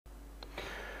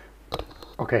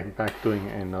Okay, back doing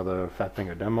another fat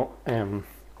finger demo.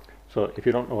 So if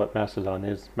you don't know what Mastodon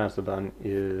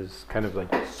is kind of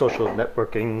like social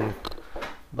networking,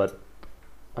 but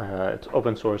it's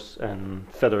open source and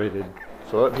federated.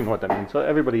 So you know what that means. So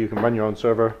everybody, you can run your own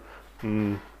server.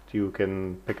 You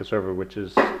can pick a server which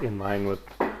is in line with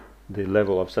the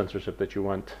level of censorship that you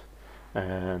want,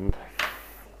 and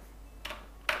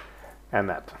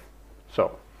that.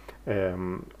 So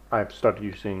I've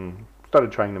started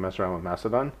trying to mess around with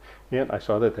Mastodon, yet I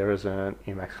saw that there is an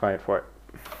Emacs client for it.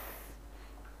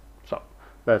 So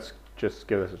let's just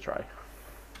give this a try.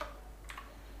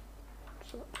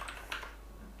 So,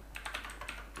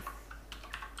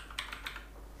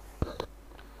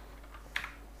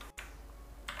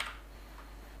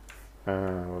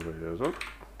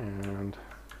 and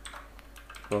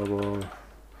global.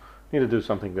 Need to do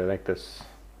something to make this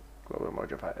global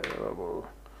modify global.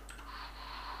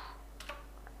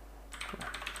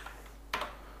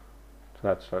 So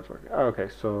that starts working. Oh, okay,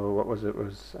 so what was it?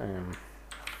 Was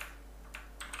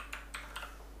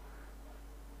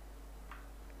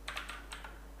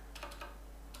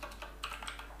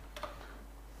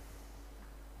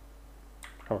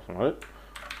awesome with it.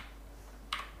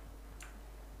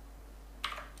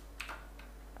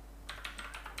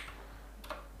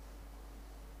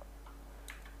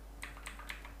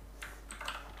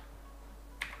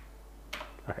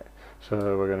 Okay, so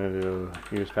we're going to do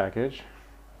use package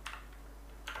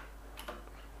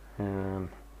and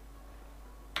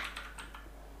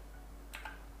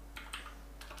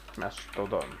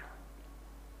Mastodon.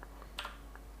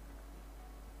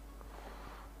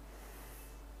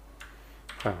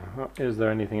 Is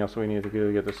there anything else we need to do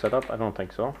to get this set up? I don't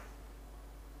think so.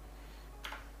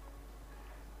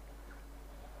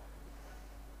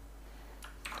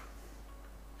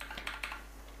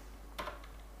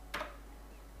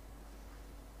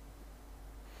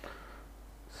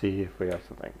 See if we have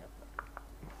something.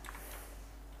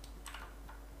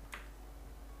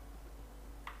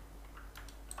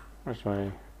 Where's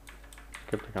my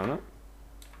script comment?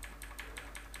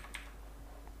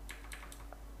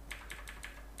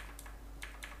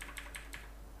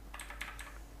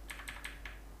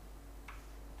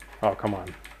 Oh, come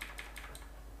on.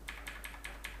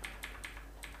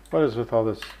 What is with all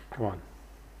this? Come on.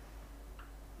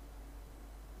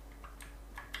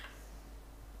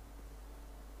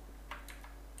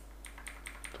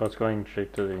 So it's going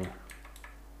straight to the...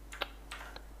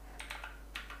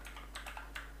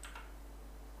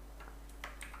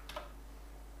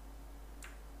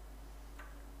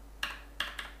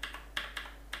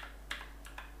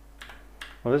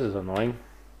 Well, this is annoying.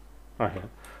 Okay.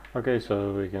 Okay,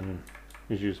 so we can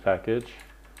use package.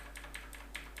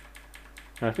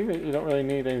 And I think that you don't really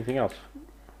need anything else.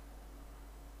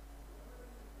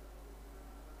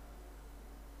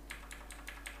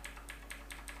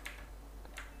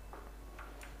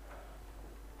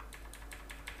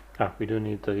 We do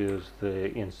need to use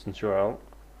the instance URL.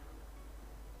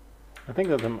 I think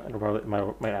that it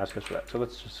might ask us for that, so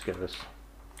let's just get this.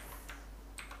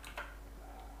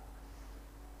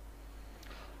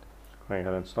 Go ahead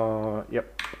and install.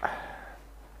 Yep.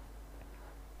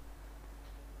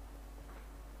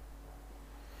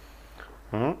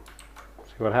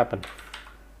 See what happened.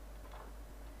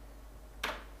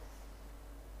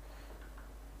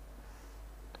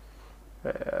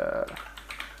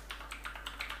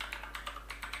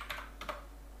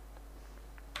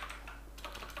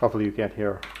 Hopefully you can't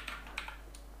hear.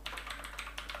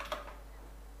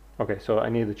 Okay, so I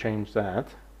need to change that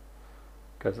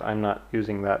because I'm not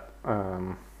using that.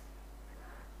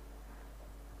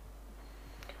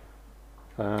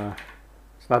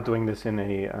 It's not doing this in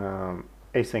a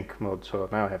async mode, so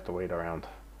now I have to wait around.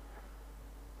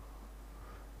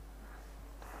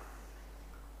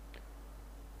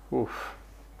 Oof,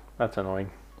 that's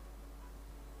annoying.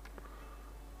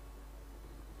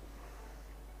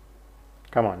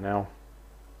 Come on now.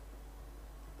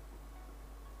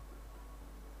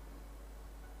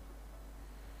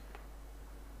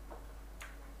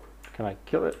 Can I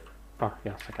kill it? Oh,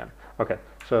 yes, I can. Okay,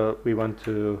 so we want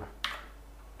to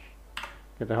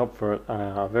get the help for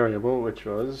a variable, which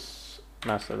was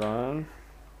Mastodon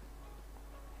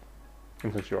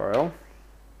instance URL.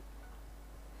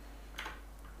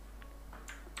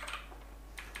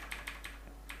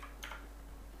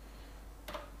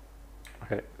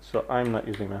 Okay, so I'm not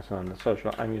using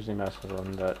Mastodon.social, I'm using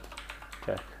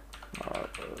Mastodon.tech,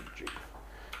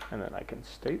 and then I can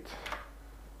state,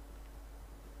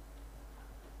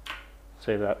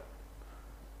 save that,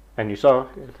 and you saw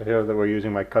here that we're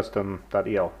using my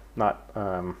custom.el, not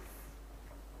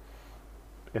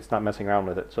it's not messing around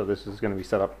with it. So this is going to be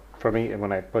set up for me, and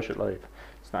when I push it live,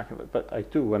 it's not going to. But I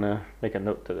do want to make a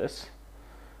note to this.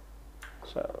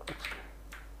 So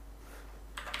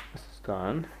this is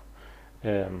done.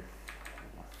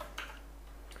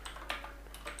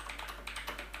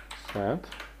 Set.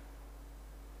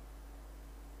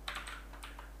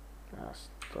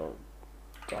 Still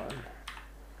done.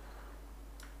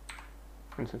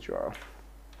 Instance URL.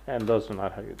 And those are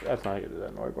not how you do. That's not how you do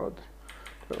that in org mode. Do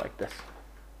it like this.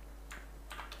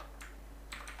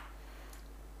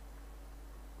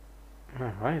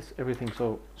 Man, why is everything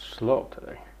so slow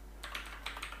today?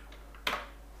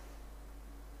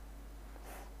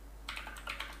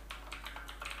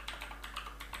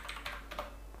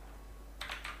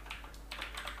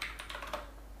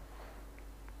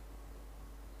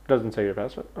 Doesn't say your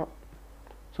password. Oh,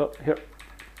 so here.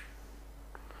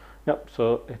 Yep.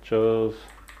 So it shows.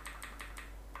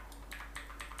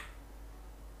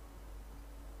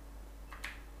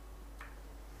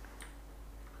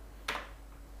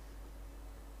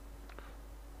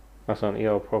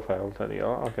 Mastodon.el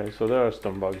profile.el. Okay, so there are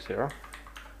some bugs here.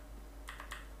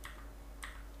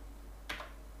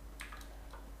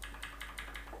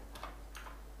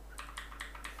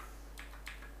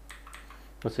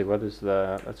 Let's see, what is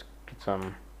the, let's get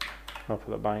some for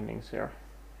the bindings here.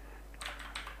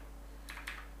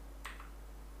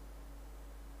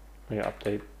 We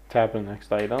update tab in the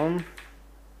next item.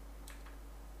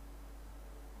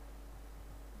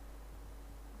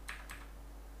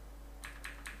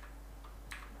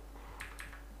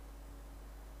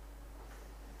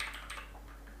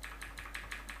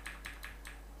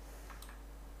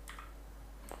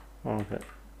 Okay.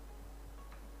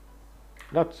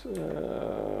 That's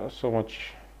so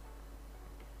much.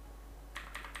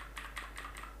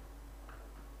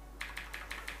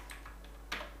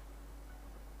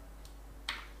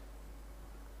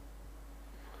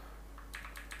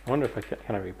 I wonder if I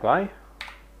can I reply?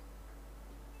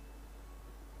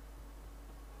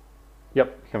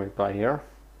 Yep, you can reply here.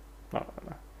 No.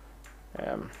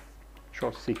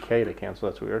 Control CK to cancel.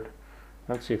 That's weird.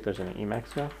 Let's see if there's any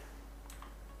emacs there.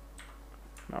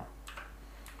 No.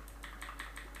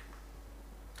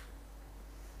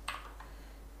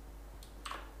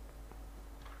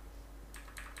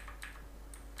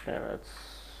 Yeah, that's.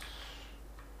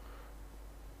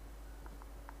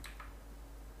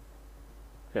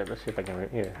 Yeah, let's see if I can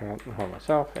hold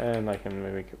myself, and I can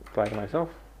maybe reply to myself.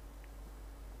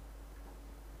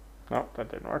 No,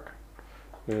 that didn't work.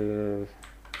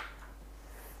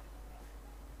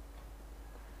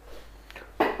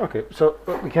 Okay, so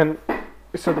we can.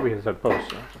 It's so that we have set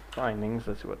post findings.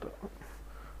 Let's see what the.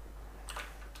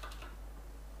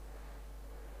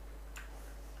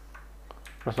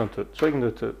 That's not to. So we can do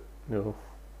it to no.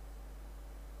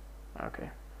 Okay,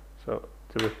 so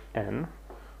do it n.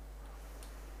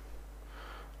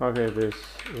 Okay, this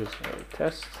is a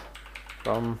test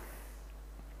from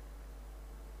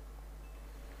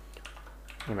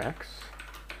emacs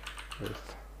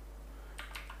with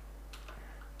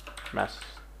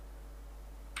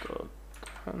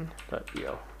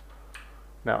Mastodon.el.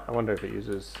 Now, I wonder if it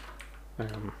uses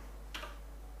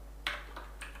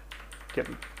get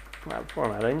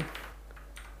formatting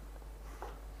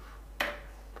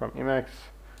from emacs,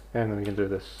 and then we can do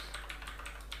this.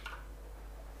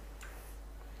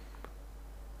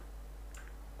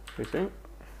 You see?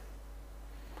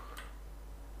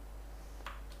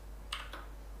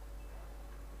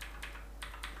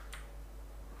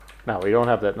 Now we don't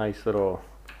have that nice little.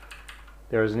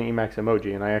 There is an Emacs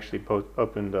emoji, and I actually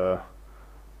opened the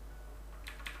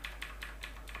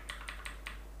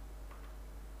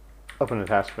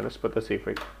task for this. But let's see if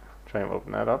we try and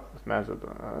open that up with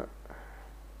Mastodon.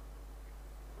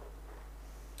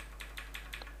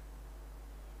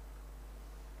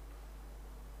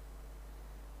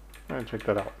 And check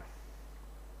that out.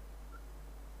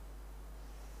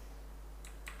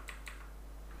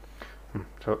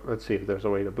 So let's see if there's a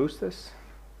way to boost this.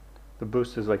 The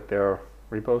boost is like their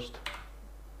repost.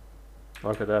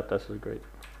 Look at that, this is great.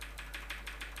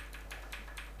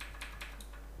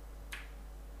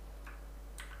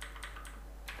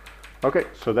 Okay,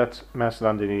 so that's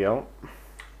Mastodon.el.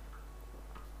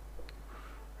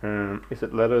 Is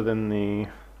it better than the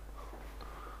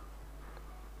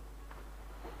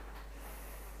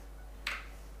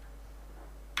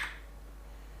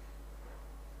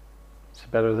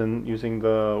better than using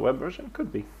the web version?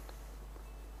 Could be.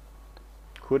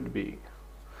 Could be.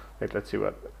 Wait, let's see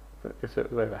what. Is it,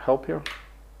 do I have a help here?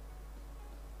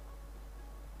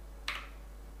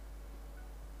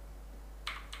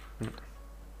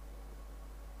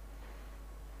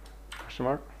 Question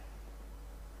mark?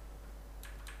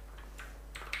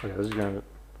 Okay, this is gonna.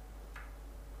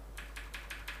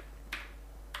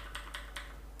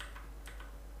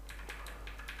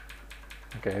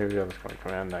 Okay, here we go. Let's go to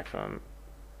command next one.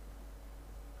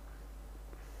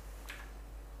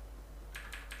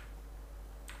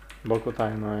 Local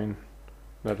timeline,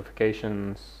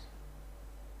 notifications,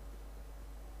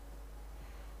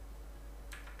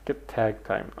 get tag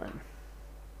timeline.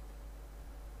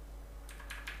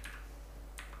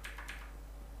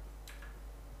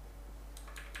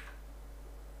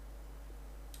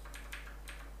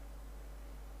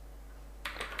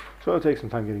 So it'll take some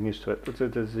time getting used to it. Let's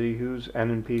hit the Z, who's N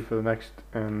and P for the next,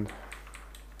 and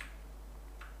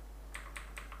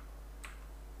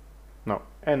no,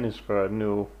 N is for a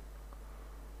new.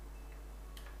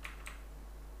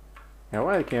 Now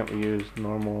why can't we use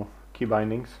normal key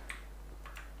bindings?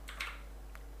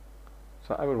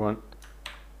 So I would want,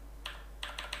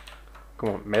 come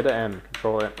on, meta N,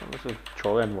 control N. This is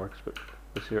control N works, but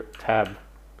this here tab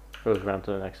goes around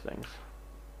to the next things.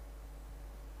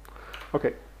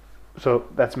 Okay, so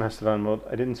that's Mastodon mode.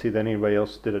 I didn't see that anybody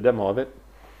else did a demo of it.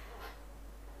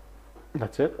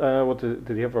 That's it. What did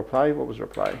he have a reply? What was the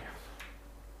reply?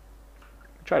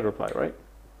 Try to reply, right?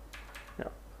 Yeah.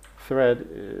 Thread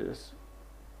is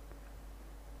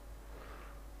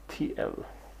TL.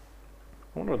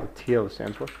 I wonder what the TL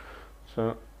stands for.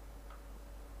 So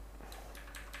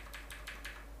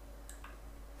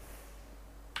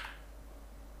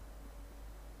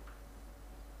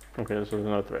okay, this is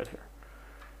another thread here.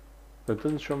 But it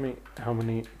doesn't show me how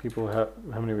many people have,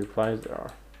 how many replies there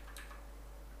are.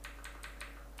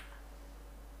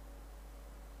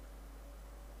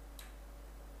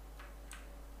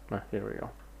 Ah, here we go.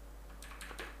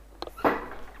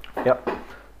 Yep.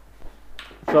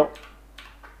 So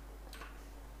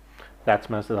that's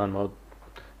Mastodon mode.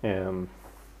 I'm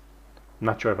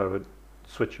not sure if I would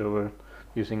switch over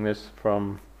using this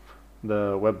from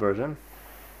the web version.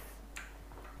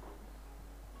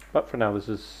 But for now, this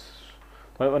is.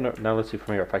 Well, now let's see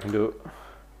from here if I can do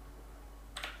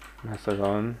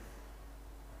Mastodon.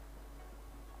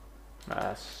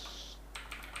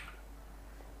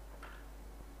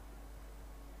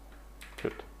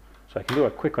 Good. So I can do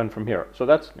a quick one from here. So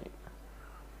that's neat.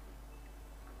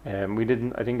 And I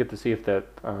didn't get to see if that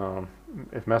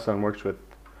if Mastodon works with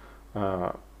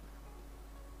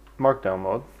Markdown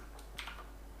mode.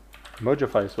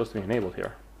 Mojify is supposed to be enabled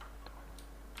here.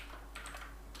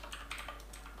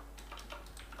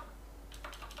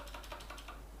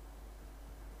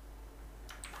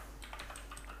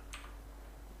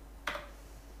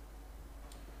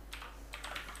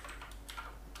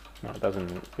 No, it doesn't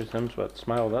use them, but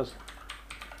Smile does.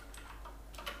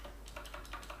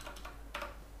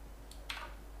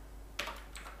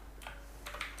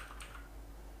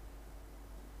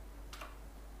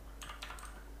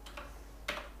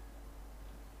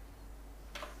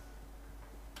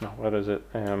 No, what is it?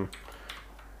 We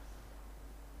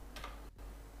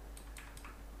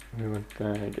went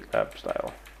GitLab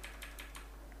style.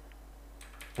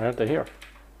 Why aren't they here?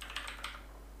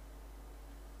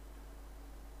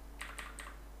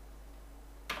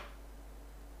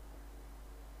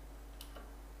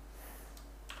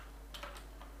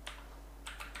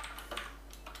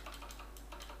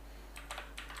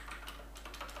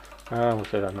 We'll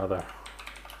say another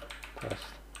test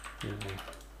using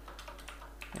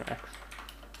emacs.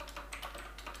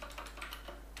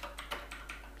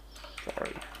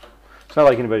 Sorry. It's not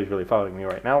like anybody's really following me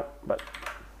right now, but.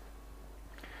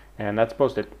 And that's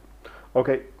posted.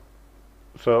 Okay,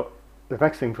 so the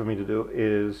next thing for me to do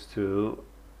is to,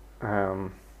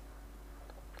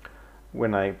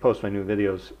 when I post my new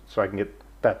videos, so I can get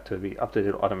that to be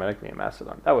updated automatically in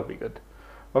Mastodon. That would be good.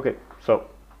 Okay, so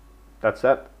that's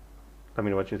that. Let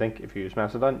me know what you think. If you use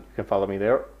Mastodon, you can follow me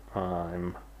there.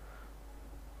 I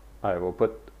will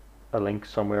put a link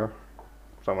somewhere.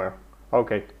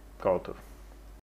 Okay, go to.